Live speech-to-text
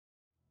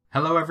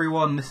Hello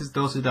everyone, this is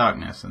Daughter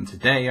Darkness, and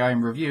today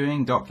I'm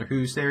reviewing Doctor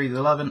Who Series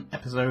 11,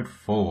 Episode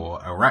 4,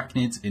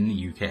 Arachnids in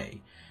the UK.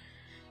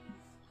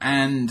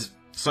 And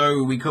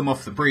so we come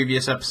off the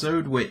previous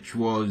episode, which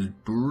was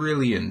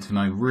brilliant, and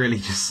I really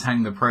just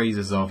sang the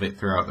praises of it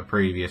throughout the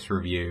previous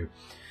review.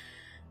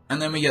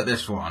 And then we get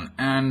this one,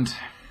 and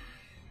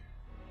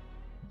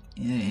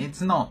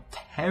it's not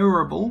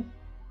terrible.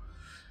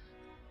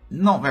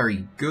 Not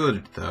very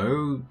good,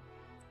 though.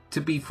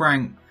 To be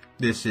frank,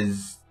 this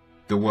is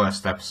the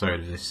worst episode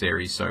of this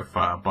series so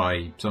far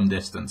by some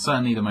distance,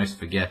 certainly the most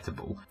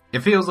forgettable. It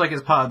feels like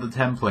it's part of the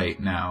template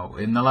now.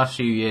 In the last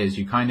few years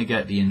you kind of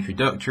get the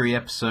introductory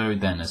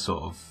episode, then a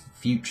sort of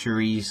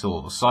future-y,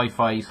 sort of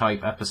sci-fi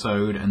type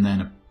episode, and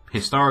then a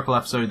historical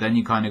episode, then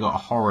you kind of got a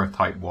horror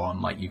type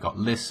one, like you got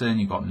Listen,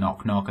 you got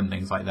Knock Knock and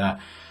things like that.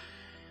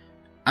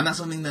 And that's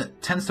something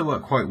that tends to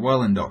work quite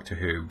well in Doctor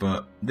Who,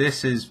 but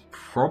this is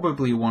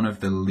probably one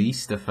of the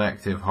least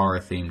effective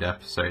horror-themed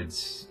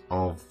episodes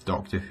of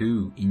Doctor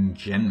Who in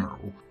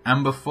general.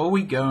 And before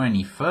we go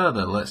any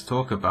further, let's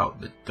talk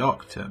about the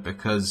Doctor,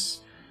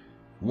 because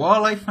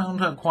while I found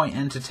her quite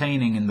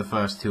entertaining in the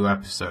first two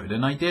episodes,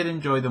 and I did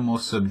enjoy the more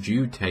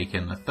subdued take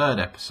in the third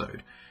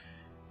episode,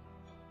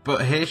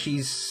 but here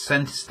she's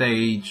centre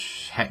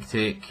stage,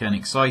 hectic and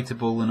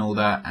excitable and all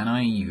that, and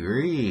I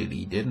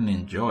really didn't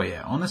enjoy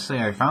it. Honestly,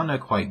 I found her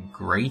quite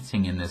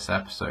grating in this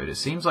episode. It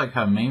seems like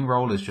her main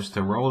role is just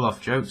to roll off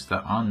jokes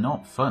that are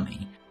not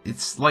funny.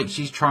 It's like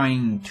she's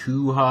trying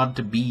too hard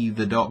to be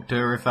the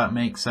Doctor, if that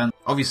makes sense.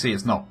 Obviously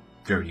it's not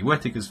Jodie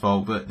Whittaker's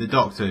fault, but the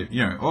Doctor,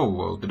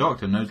 the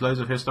Doctor knows loads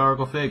of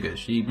historical figures.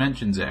 She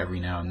mentions it every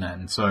now and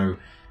then, so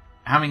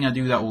having her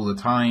do that all the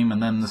time,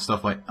 and then the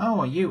stuff like,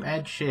 oh, are you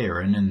Ed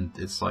Sheeran? And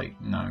it's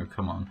like, no,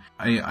 come on.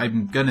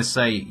 I'm gonna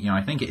say,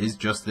 I think it is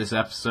just this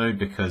episode,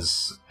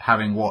 because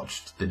having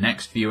watched the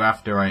next few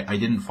after, I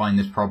didn't find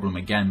this problem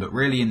again, but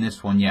really in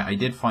this one, I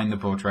did find the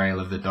portrayal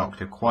of the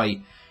Doctor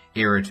quite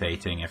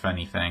irritating, if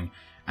anything.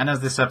 And as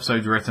this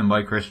episode's written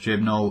by Chris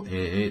Chibnall,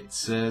 it's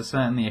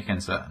certainly a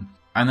concern.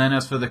 And then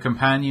as for the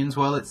companions,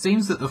 well, it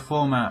seems that the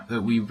format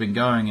that we've been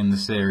going in the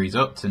series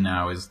up to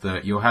now is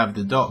that you'll have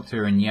the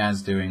Doctor and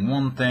Yaz doing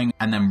one thing,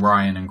 and then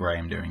Ryan and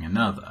Graham doing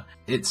another.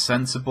 It's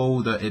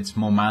sensible that it's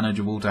more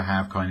manageable to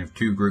have kind of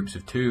two groups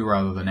of two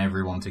rather than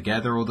everyone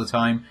together all the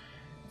time.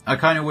 I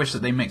kind of wish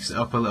that they mix it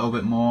up a little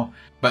bit more.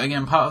 But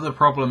again, part of the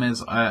problem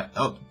is,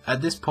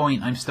 at this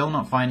point, I'm still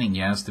not finding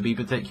Yaz to be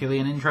particularly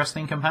an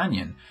interesting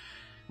companion.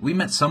 We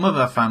met some of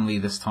her family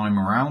this time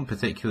around,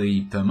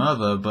 particularly the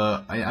mother,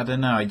 but I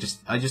don't know, I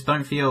just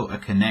don't feel a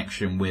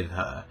connection with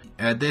her.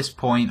 At this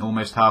point,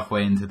 almost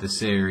halfway into the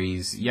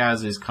series,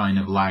 Yaz is kind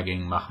of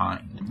lagging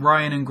behind.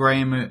 Ryan and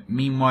Graham,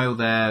 meanwhile,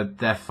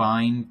 they're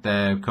fine.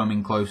 They're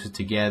coming closer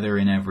together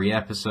in every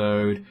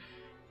episode.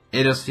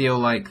 It does feel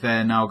like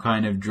they're now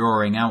kind of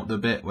drawing out the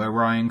bit where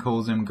Ryan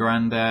calls him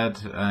Grandad.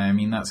 I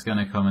mean, that's going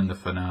to come in the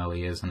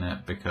finale, isn't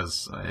it?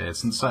 Because it's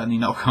certainly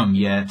not come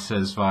yet,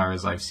 as far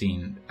as I've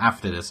seen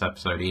after this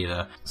episode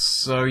either.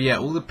 So yeah,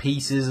 all the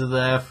pieces are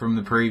there from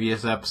the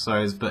previous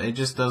episodes, but it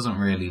just doesn't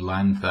really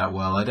land that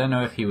well. I don't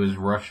know if he was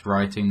rushed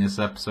writing this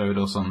episode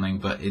or something,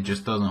 but it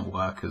just doesn't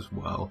work as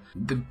well.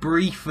 The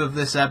brief of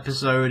this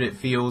episode, it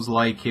feels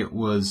like it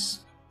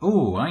was,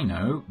 oh, I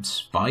know,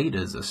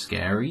 spiders are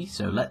scary,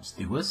 so let's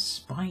do a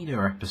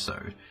spider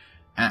episode.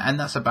 And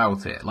that's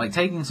about it. Like,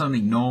 taking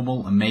something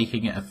normal and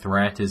making it a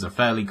threat is a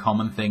fairly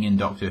common thing in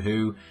Doctor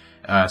Who,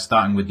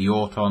 starting with the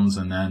Autons,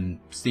 and then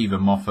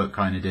Stephen Moffat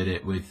kind of did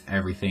it with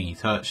everything he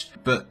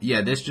touched. But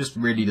yeah, this just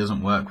really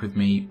doesn't work with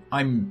me.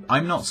 I'm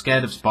not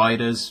scared of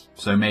spiders,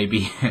 so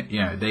maybe,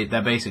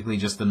 they're basically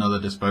just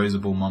another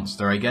disposable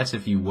monster. I guess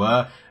if you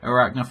were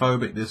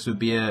arachnophobic, this would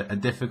be a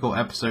difficult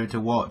episode to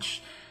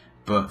watch.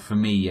 But for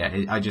me,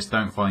 I just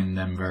don't find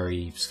them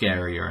very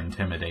scary or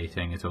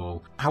intimidating at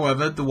all.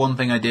 However, the one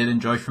thing I did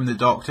enjoy from the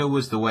Doctor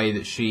was the way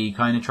that she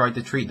kind of tried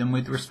to treat them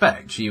with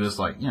respect. She was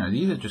like,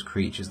 these are just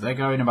creatures, they're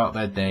going about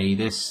their day,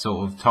 this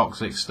sort of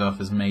toxic stuff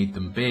has made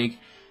them big,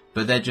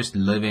 but they're just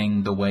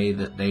living the way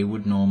that they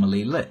would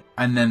normally live.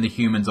 And then the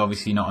humans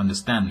obviously not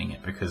understanding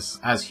it, because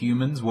as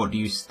humans, what do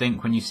you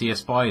think when you see a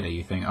spider?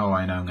 You think, oh,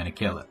 I know, I'm going to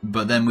kill it.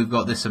 But then we've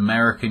got this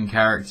American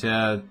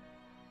character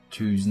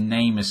whose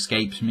name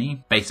escapes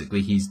me.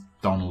 Basically, he's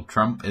Donald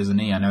Trump, isn't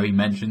he? I know he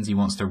mentions he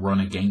wants to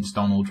run against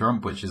Donald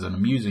Trump, which is an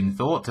amusing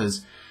thought,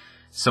 as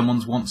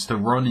someone wants to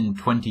run in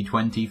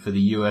 2020 for the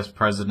US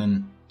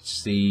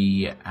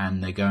presidency,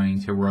 and they're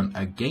going to run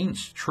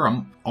against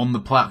Trump on the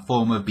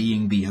platform of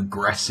being the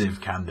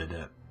aggressive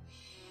candidate.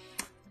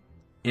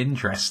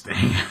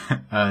 Interesting,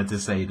 to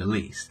say the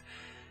least.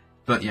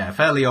 But yeah,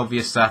 fairly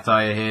obvious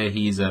satire here.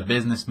 He's a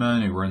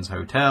businessman who runs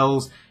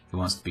hotels. He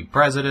wants to be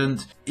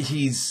president.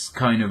 He's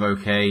kind of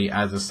okay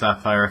as a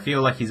satire. I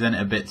feel like he's in it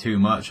a bit too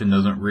much and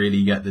doesn't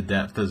really get the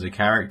depth as a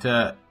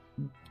character.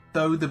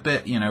 Though the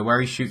bit,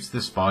 where he shoots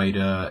the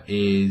spider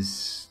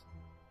is,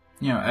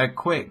 a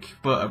quick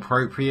but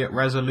appropriate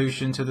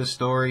resolution to the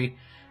story.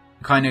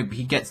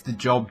 He gets the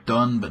job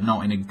done, but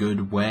not in a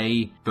good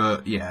way.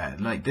 But yeah,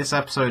 like, this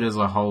episode as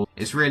a whole,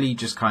 it's really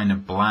just kind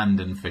of bland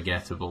and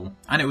forgettable.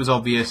 And it was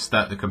obvious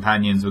that the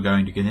companions were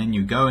going to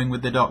continue going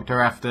with the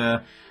Doctor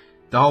after.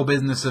 The whole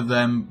business of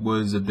them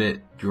was a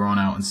bit drawn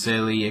out and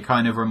silly. It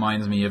kind of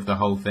reminds me of the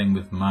whole thing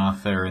with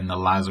Martha in the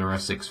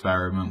Lazarus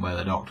experiment, where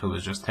the Doctor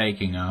was just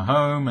taking her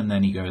home, and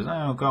then he goes,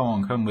 "Oh, go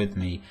on, come with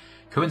me."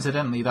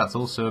 Coincidentally, that's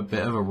also a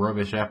bit of a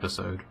rubbish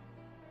episode.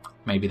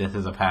 Maybe this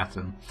is a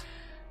pattern.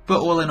 But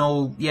all in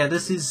all, yeah,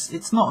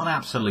 it's not an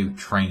absolute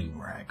train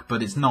wreck,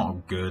 but it's not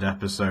a good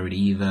episode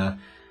either.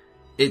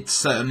 It's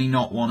certainly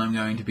not one I'm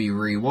going to be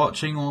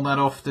rewatching all that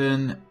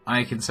often.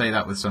 I can say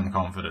that with some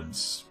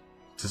confidence.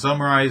 To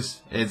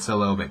summarise, it's a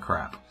little bit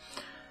crap.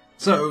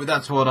 So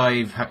that's what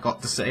I've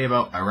got to say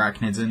about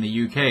Arachnids in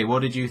the UK.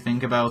 What did you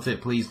think about it?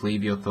 Please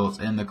leave your thoughts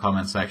in the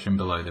comment section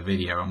below the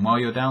video. And while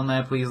you're down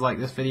there, please like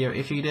this video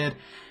if you did.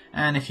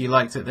 And if you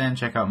liked it, then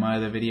check out my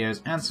other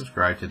videos and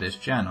subscribe to this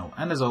channel.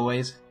 And as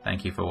always,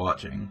 thank you for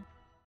watching.